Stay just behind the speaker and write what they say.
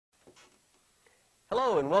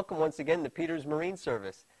Hello and welcome once again to Peter's Marine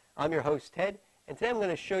Service. I'm your host Ted, and today I'm going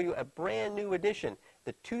to show you a brand new edition,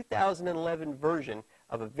 the 2011 version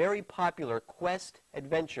of a very popular Qwest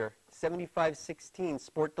Adventure 7516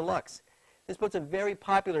 Sport Deluxe. This boat's a very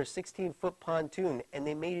popular 16-foot pontoon, and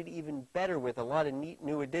they made it even better with a lot of neat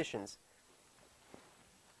new additions.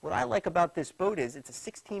 What I like about this boat is it's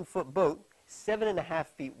a 16-foot boat, 7.5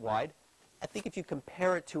 feet wide. I think if you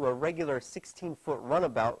compare it to a regular 16-foot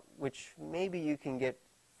runabout, which maybe you can get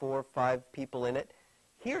 4 or 5 people in it,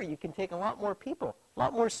 here you can take a lot more people, a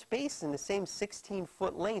lot more space in the same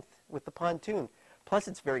 16-foot length with the pontoon. Plus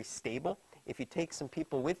it's very stable. If you take some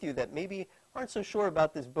people with you that maybe aren't so sure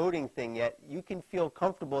about this boating thing yet, you can feel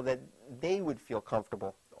comfortable that they would feel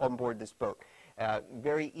comfortable on board this boat.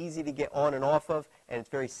 Very easy to get on and off of, and it's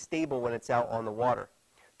very stable when it's out on the water.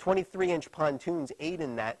 23-inch pontoons aid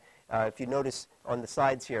in that. If you notice on the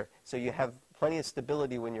sides here, so you have plenty of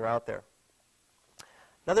stability when you're out there.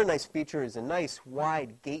 Another nice feature is a nice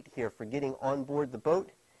wide gate here for getting on board the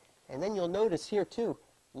boat. And then you'll notice here too,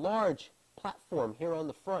 large platform here on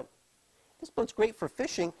the front. This boat's great for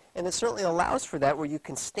fishing, and it certainly allows for that where you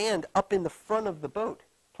can stand up in the front of the boat.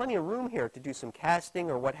 Plenty of room here to do some casting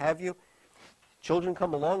or what have you. Children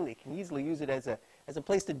come along, they can easily use it as a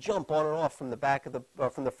place to jump on and off from the back of the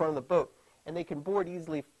from the front of the boat, and they can board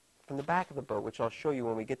easily from the back of the boat, which I'll show you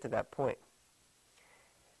when we get to that point.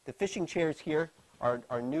 The fishing chairs here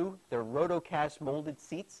are new. They're rotocast molded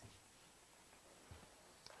seats.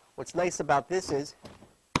 What's nice about this is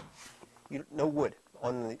no wood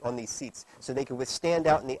on these seats, so they can withstand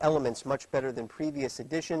out in the elements much better than previous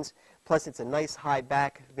editions. Plus it's a nice high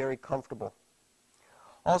back, very comfortable.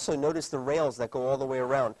 Also notice the rails that go all the way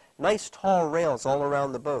around. Nice tall rails all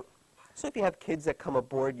around the boat. So if you have kids that come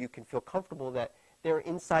aboard, you can feel comfortable that they're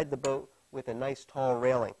inside the boat with a nice tall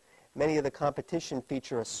railing. Many of the competition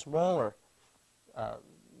feature a smaller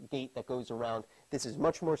gate that goes around. This is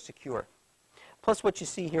much more secure. Plus what you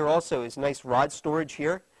see here also is nice rod storage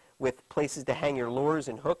here with places to hang your lures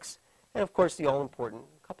and hooks. And of course the all-important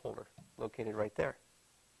cup holder located right there.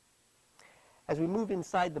 As we move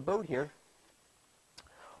inside the boat here,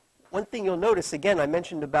 one thing you'll notice, again, I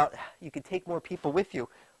mentioned about you could take more people with you.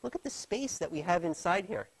 Look at the space that we have inside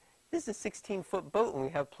here. This is a 16-foot boat, and we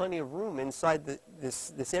have plenty of room inside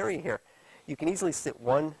this area here. You can easily sit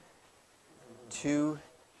 1, 2,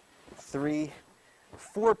 3,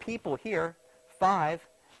 4 people here, 5,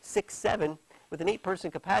 6, 7. With an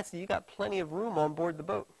 8-person capacity, you got plenty of room on board the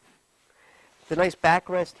boat. The nice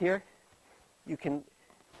backrest here. You can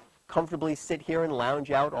comfortably sit here and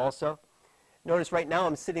lounge out also. Notice right now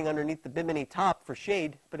I'm sitting underneath the bimini top for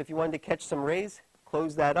shade, but if you wanted to catch some rays,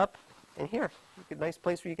 close that up, and here, a nice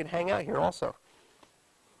place where you can hang out here also.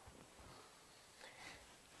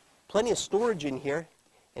 Plenty of storage in here,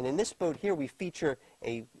 and in this boat here we feature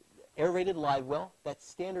a aerated live well. That's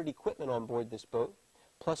standard equipment on board this boat,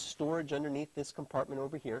 plus storage underneath this compartment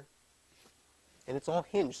over here. And it's all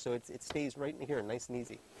hinged, so it stays right in here, nice and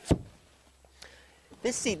easy.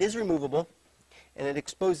 This seat is removable, and it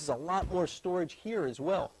exposes a lot more storage here as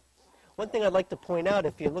well. One thing I'd like to point out,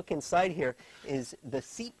 if you look inside here, is the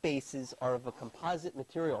seat bases are of a composite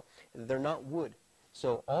material. They're not wood.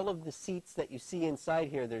 So all of the seats that you see inside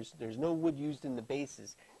here, there's no wood used in the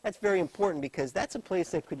bases. That's very important because that's a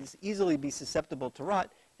place that could easily be susceptible to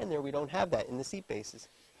rot, and there we don't have that in the seat bases.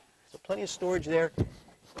 So plenty of storage there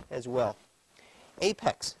as well.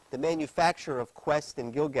 Apex, the manufacturer of Qwest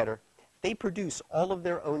and Gillgetter, they produce all of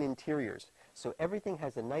their own interiors. So everything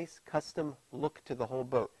has a nice custom look to the whole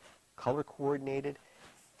boat. Color coordinated,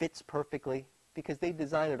 fits perfectly, because they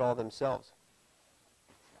design it all themselves.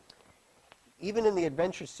 Even in the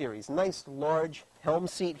Adventure series, nice large helm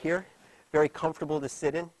seat here, very comfortable to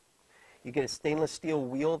sit in. You get a stainless steel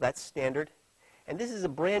wheel, that's standard. And this is a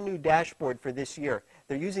brand new dashboard for this year.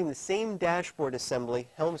 They're using the same dashboard assembly,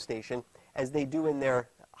 helm station, as they do in their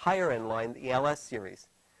higher end line, the LS series.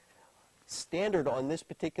 Standard on this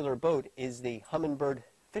particular boat is the Humminbird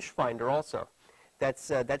fish finder also.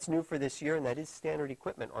 That's new for this year, and that is standard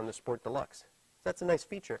equipment on the Sport Deluxe. So that's a nice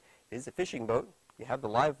feature. It is a fishing boat. You have the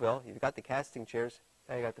live well. You've got the casting chairs.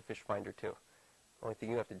 Now you got the fish finder too. The only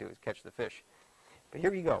thing you have to do is catch the fish. But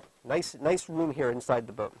here you go. Nice room here inside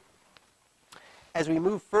the boat. As we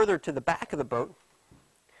move further to the back of the boat,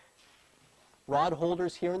 rod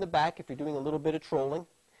holders here in the back if you're doing a little bit of trolling.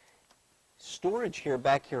 Storage here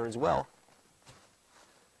back here as well.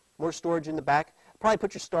 More storage in the back. Probably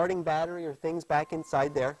put your starting battery or things back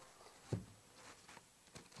inside there.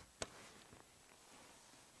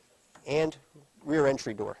 And rear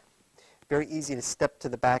entry door. Very easy to step to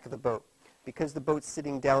the back of the boat. Because the boat's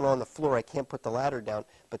sitting down on the floor, I can't put the ladder down,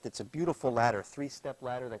 but it's a beautiful ladder, 3-step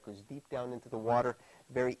ladder that goes deep down into the water,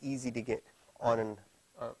 very easy to get on and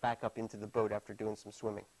back up into the boat after doing some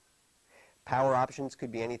swimming. Power options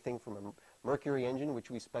could be anything from a Mercury engine, which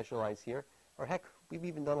we specialize here, or heck, we've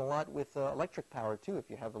even done a lot with electric power too, if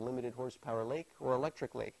you have a limited horsepower lake or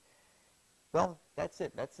electric lake. Well, that's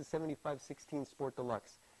it. That's the 7516 Sport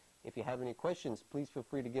Deluxe. If you have any questions, please feel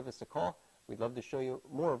free to give us a call. We'd love to show you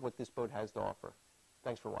more of what this boat has to offer.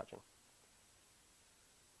 Thanks for watching.